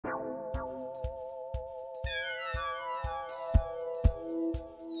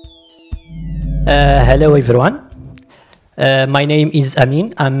Hello everyone. My name is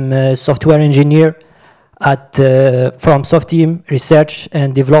Amin. I'm a software engineer at from SoftTeam Research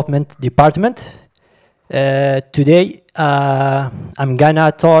and Development Department. Today I'm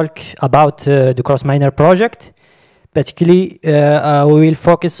gonna talk about the CROSSMINER project. Particularly, we will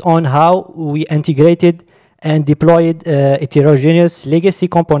focus on how we integrated and deployed heterogeneous legacy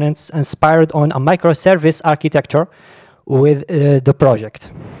components inspired on a microservice architecture with the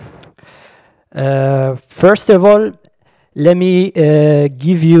project. First of all, let me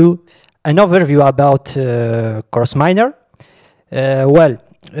give you an overview about CROSSMINER.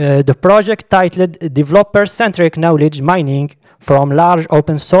 The project titled Developer-Centric Knowledge Mining from Large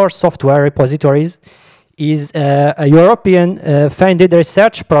Open Source Software Repositories is a European funded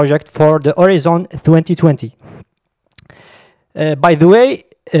research project for the Horizon 2020. By the way,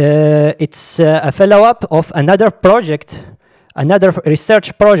 it's a follow-up of another project, another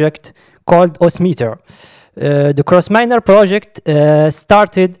research project called OSSMETER. The CROSSMINER project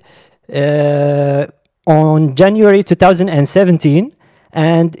started on January 2017,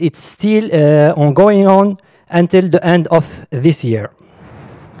 and it's still ongoing on until the end of this year.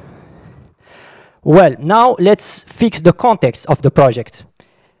 Well, now let's fix the context of the project.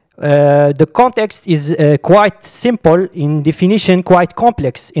 The context is quite simple in definition, quite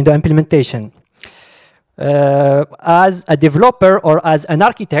complex in the implementation. As a developer or as an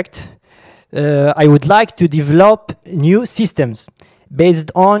architect, I would like to develop new systems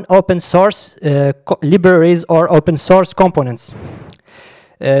based on open source libraries or open source components.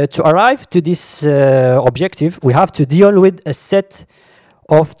 To arrive to this objective, we have to deal with a set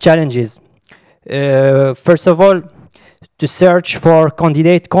of challenges. First of all, to search for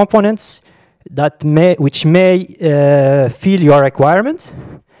candidate components which may fill your requirement.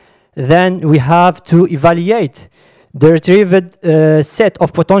 Then we have to evaluate the retrieved set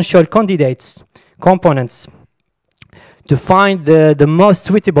of potential candidates components to find the most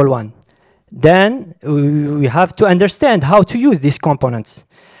suitable one. Then we have to understand how to use these components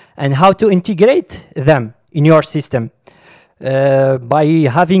and how to integrate them in your system. By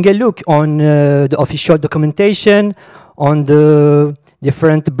having a look on the official documentation, on the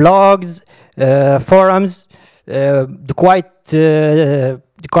different blogs, forums, the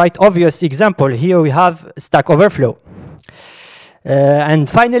quite obvious example here we have Stack Overflow. And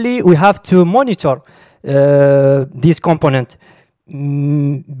finally, we have to monitor this component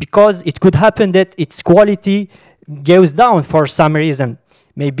because it could happen that its quality goes down for some reason.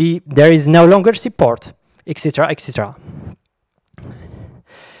 Maybe there is no longer support, etc., etc.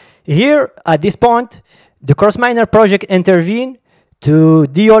 Here, at this point, the CROSSMINER project intervened to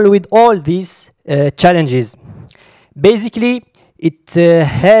deal with all these challenges. Basically, it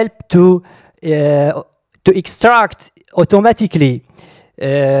helped to extract automatically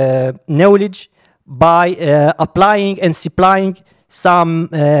knowledge by applying and supplying some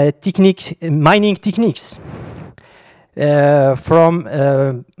mining techniques from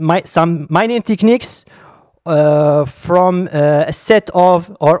some mining techniques from a set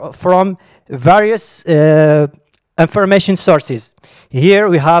of or from various information sources. Here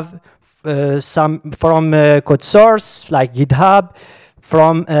we have some from code source like GitHub,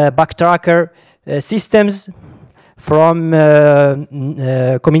 from backtracker systems, from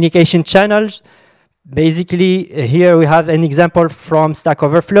communication channels. Basically, here we have an example from Stack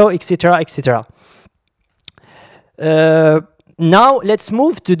Overflow, etc., etc. Now let's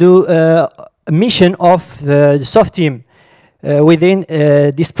move to the mission of the SoftTeam within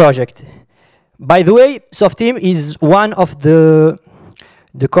this project. By the way, SoftTeam is one of the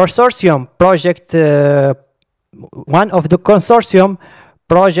consortium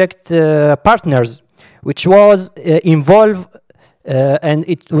project, partners, which was involved and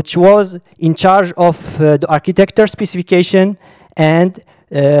which was in charge of the architecture specification and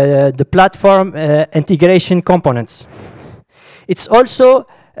the platform integration components. It's also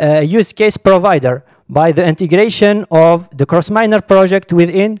a use case provider by the integration of the CROSSMINER project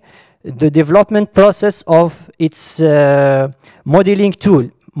within the development process of its modeling tool,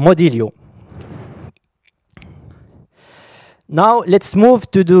 Modilio. Now let's move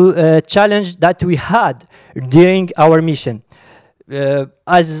to the challenge that we had during our mission.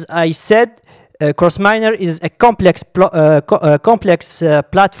 As I said, CROSSMINER is a complex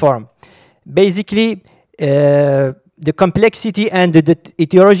platform. Basically, the complexity and the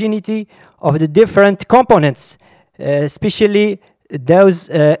heterogeneity of the different components, especially those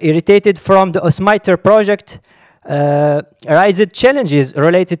irritated from the OSSMETER project, raised challenges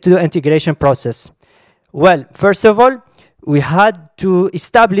related to the integration process. Well, first of all, we had to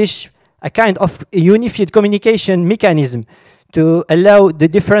establish a kind of unified communication mechanism to allow the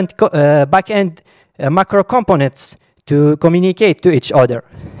different back-end macro components to communicate to each other.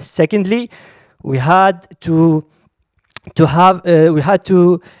 Secondly, we had to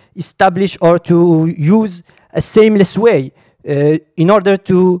establish or to use a seamless way in order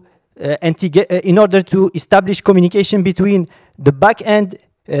to establish communication between the back-end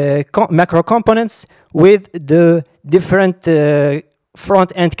macro components with the different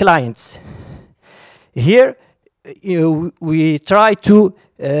front-end clients. Here, we try to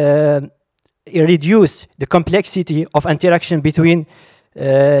reduce the complexity of interaction between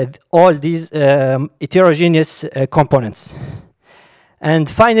all these heterogeneous components. And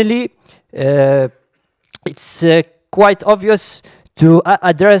finally, it's quite obvious to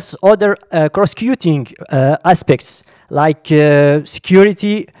address other cross-cutting aspects like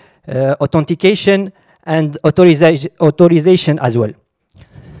security, authentication, and authorization as well.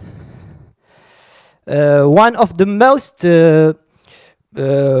 One of the most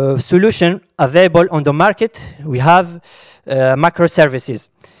solution available on the market, we have microservices.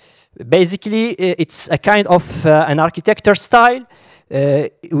 Basically, it's a kind of an architecture style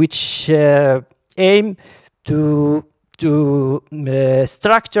which aim to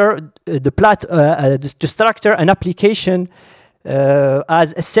structure to structure an application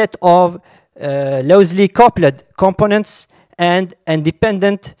as a set of loosely coupled components and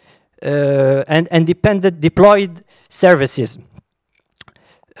independent deployed services.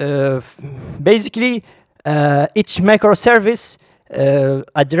 Basically, each microservice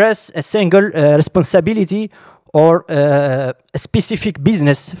address a single responsibility or a specific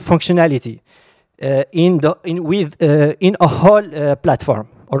business functionality in a whole platform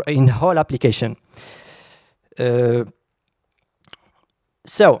or in a whole application.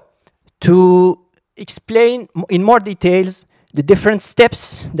 So, to explain in more details the different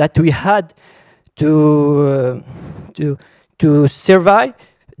steps that we had to survive,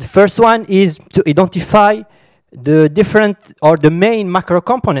 the first one is to identify the different or the main macro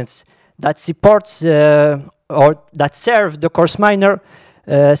components that supports or that serve the CROSSMINER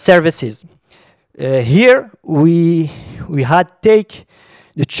services. Here we had take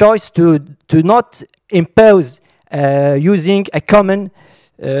the choice to not impose using a common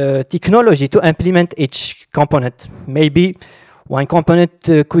technology to implement each component. Maybe one component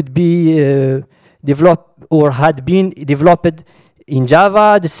could be developed or had been developed in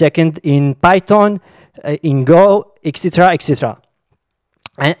Java, the second in Python, in Go, etc., etc.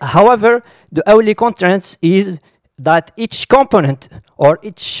 However, the only constraint is that each component or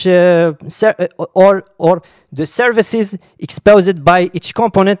each or the services exposed by each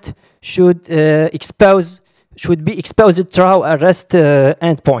component should be exposed through a REST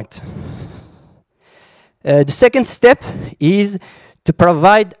endpoint. The second step is to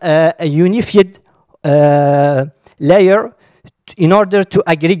provide a unified layer in order to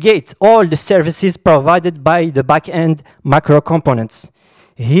aggregate all the services provided by the back-end macro components.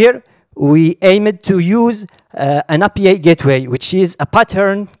 Here, we aimed to use an API gateway, which is a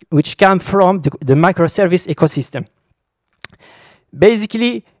pattern which comes from the microservice ecosystem.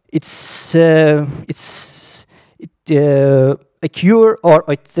 Basically, it occur or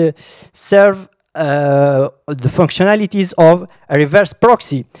it serve the functionalities of a reverse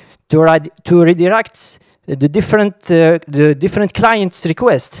proxy to redirect the different clients'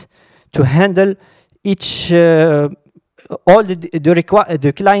 requests to handle each all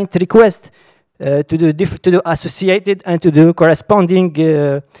the client request to the associated and to the corresponding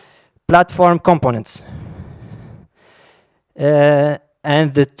platform components.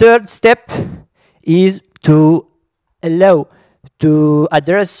 And the third step is to allow to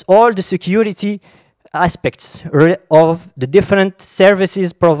address all the security aspects of the different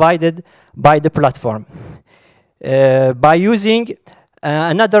services provided by the platform by using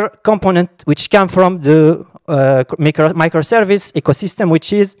another component which comes from the microservice ecosystem,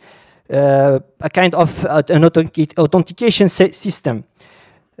 which is a kind of an authentication system.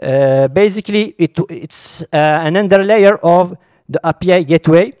 Basically, it's an underlayer of the API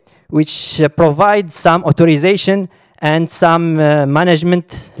gateway, which provides some authorization and some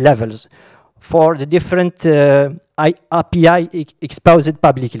management levels for the different API exposed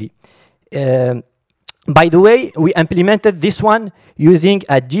publicly. By the way, we implemented this one using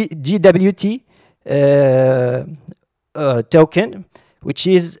a GWT token, which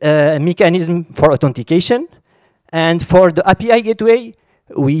is a mechanism for authentication. And for the API gateway,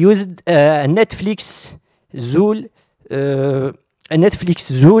 we used a Netflix Zool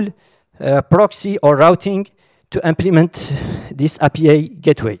proxy or routing to implement this API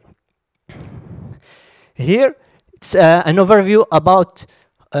gateway. Here, it's an overview about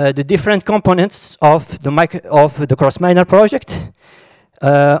the different components of the CROSSMINER project.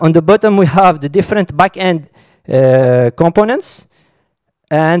 On the bottom, we have the different backend components,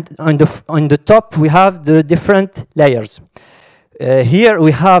 and on the top, we have the different layers. Here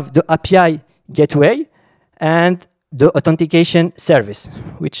we have the API gateway and the authentication service,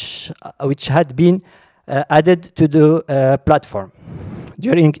 which had been added to the platform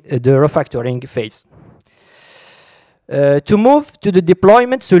during the refactoring phase. To move to the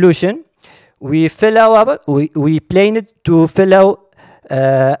deployment solution, we planned to follow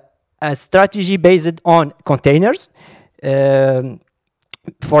a strategy based on containers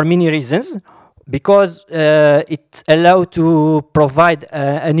for many reasons, because it allows to provide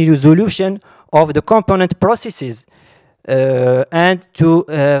a new resolution of the component processes and to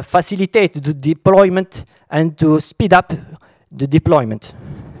facilitate the deployment and to speed up the deployment.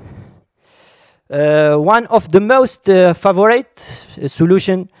 One of the most favorite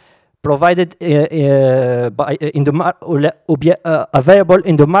solution provided available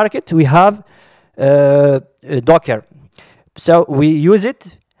in the market, we have Docker. So we use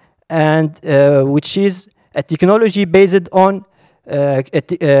it, and which is a technology based on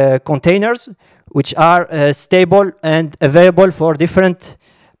containers, which are stable and available for different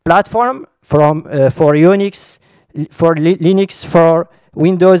platforms, for Unix, for Linux, for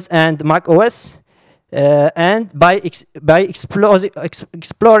Windows and Mac OS. And by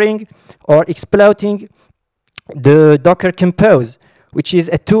exploring or exploiting the Docker Compose, which is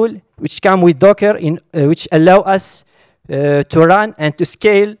a tool which comes with Docker, which allow us to run and to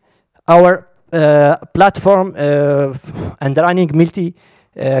scale our platform and running multi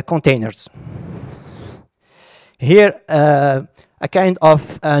containers. Here, a kind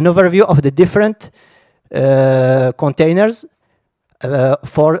of an overview of the different containers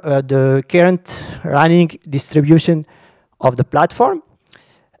for the current running distribution of the platform.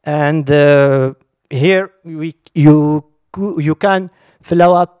 And here you can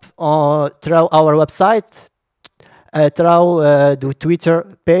follow up through our website, through the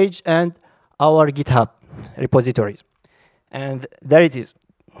Twitter page and our GitHub repositories. And there it is.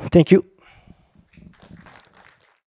 Thank you.